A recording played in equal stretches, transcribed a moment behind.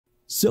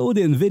So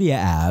the NVIDIA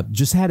app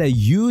just had a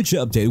huge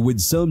update with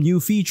some new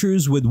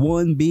features, with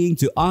one being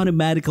to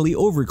automatically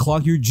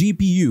overclock your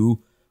GPU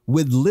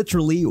with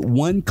literally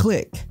one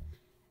click,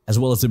 as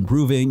well as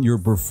improving your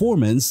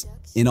performance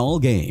in all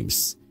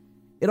games.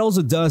 It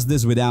also does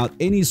this without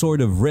any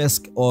sort of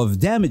risk of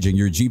damaging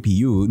your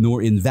GPU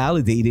nor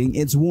invalidating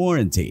its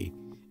warranty.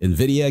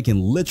 NVIDIA can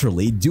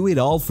literally do it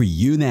all for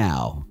you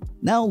now.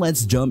 Now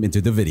let's jump into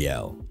the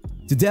video.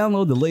 To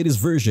download the latest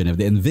version of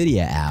the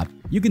NVIDIA app,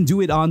 you can do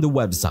it on the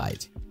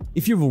website.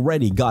 If you've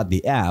already got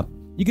the app,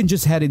 you can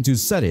just head into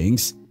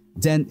Settings,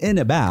 then in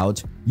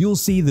About, you'll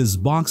see this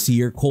box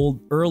here called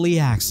Early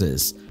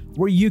Access,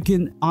 where you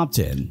can opt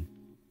in.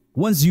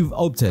 Once you've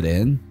opted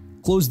in,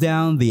 close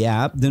down the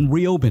app, then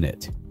reopen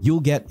it.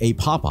 You'll get a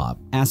pop-up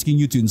asking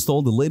you to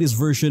install the latest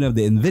version of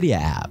the NVIDIA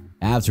app.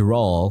 After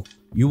all,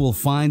 you will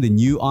find the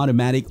new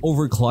automatic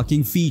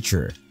overclocking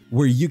feature,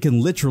 where you can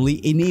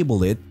literally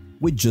enable it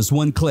with just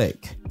one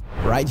click.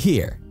 Right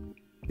here,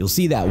 you'll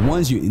see that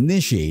once you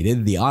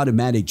initiated the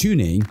automatic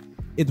tuning,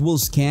 it will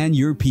scan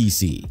your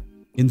PC.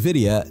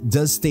 NVIDIA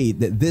does state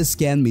that this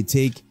scan may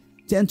take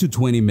 10 to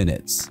 20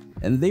 minutes,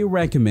 and they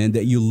recommend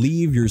that you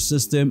leave your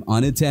system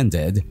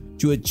unattended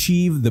to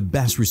achieve the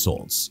best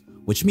results,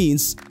 which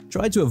means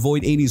try to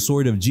avoid any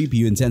sort of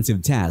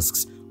GPU-intensive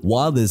tasks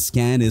while the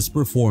scan is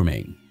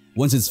performing.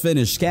 Once it's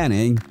finished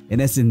scanning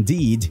and has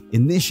indeed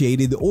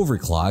initiated the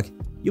overclock,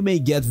 you may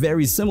get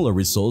very similar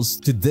results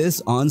to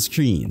this on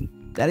screen.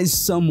 That is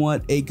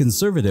somewhat a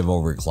conservative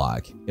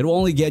overclock. It will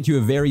only get you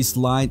a very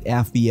slight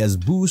FPS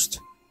boost.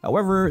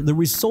 However, the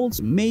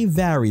results may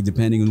vary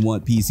depending on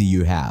what PC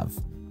you have.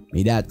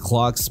 May that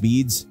clock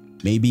speeds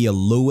may be a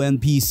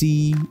low-end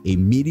PC, a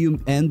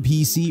medium-end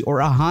PC, or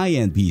a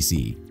high-end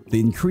PC. The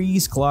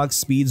increased clock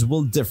speeds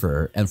will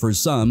differ, and for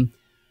some,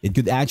 it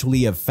could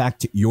actually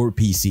affect your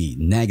PC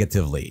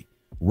negatively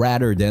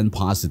rather than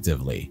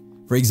positively.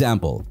 For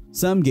example,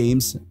 some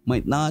games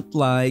might not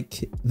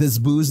like this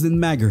boost in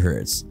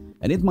megahertz,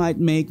 and it might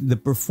make the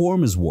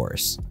performance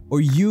worse. Or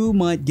you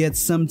might get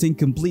something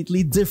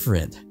completely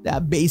different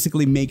that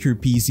basically make your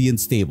PC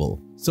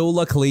unstable. So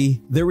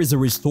luckily, there is a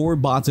restore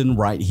button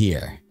right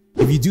here.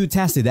 If you do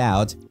test it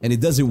out and it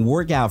doesn't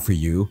work out for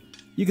you,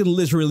 you can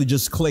literally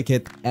just click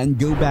it and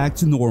go back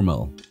to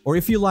normal. Or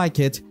if you like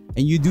it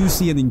and you do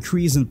see an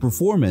increase in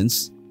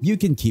performance, you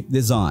can keep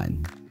this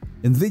on.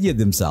 NVIDIA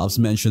themselves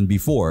mentioned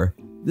before,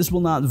 this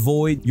will not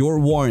void your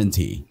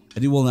warranty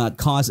and it will not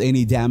cause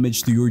any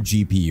damage to your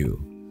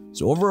GPU.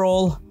 So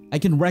overall, I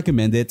can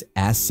recommend it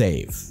as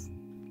safe.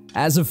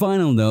 As a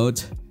final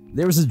note,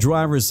 there is a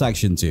drivers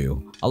section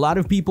too. A lot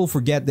of people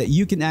forget that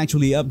you can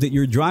actually update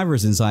your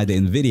drivers inside the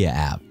NVIDIA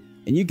app,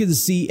 and you can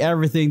see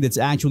everything that's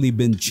actually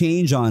been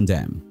changed on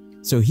them.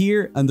 So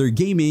here under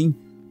gaming,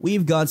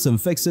 we've got some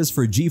fixes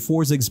for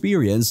GeForce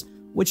Experience,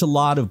 which a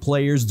lot of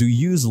players do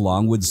use,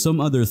 along with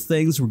some other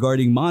things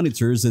regarding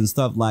monitors and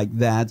stuff like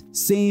that.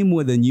 Same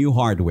with the new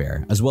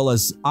hardware, as well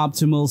as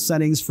optimal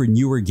settings for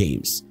newer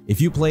games.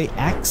 If you play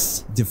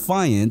X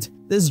Defiant,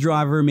 this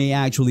driver may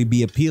actually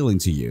be appealing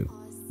to you.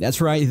 That's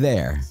right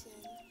there.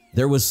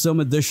 There was some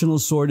additional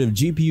sort of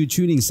GPU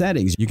tuning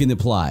settings you can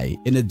apply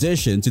in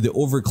addition to the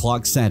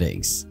overclock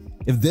settings.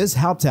 If this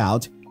helped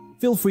out,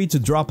 feel free to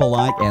drop a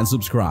like and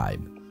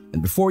subscribe.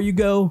 And before you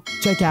go,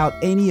 check out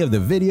any of the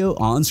video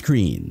on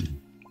screen.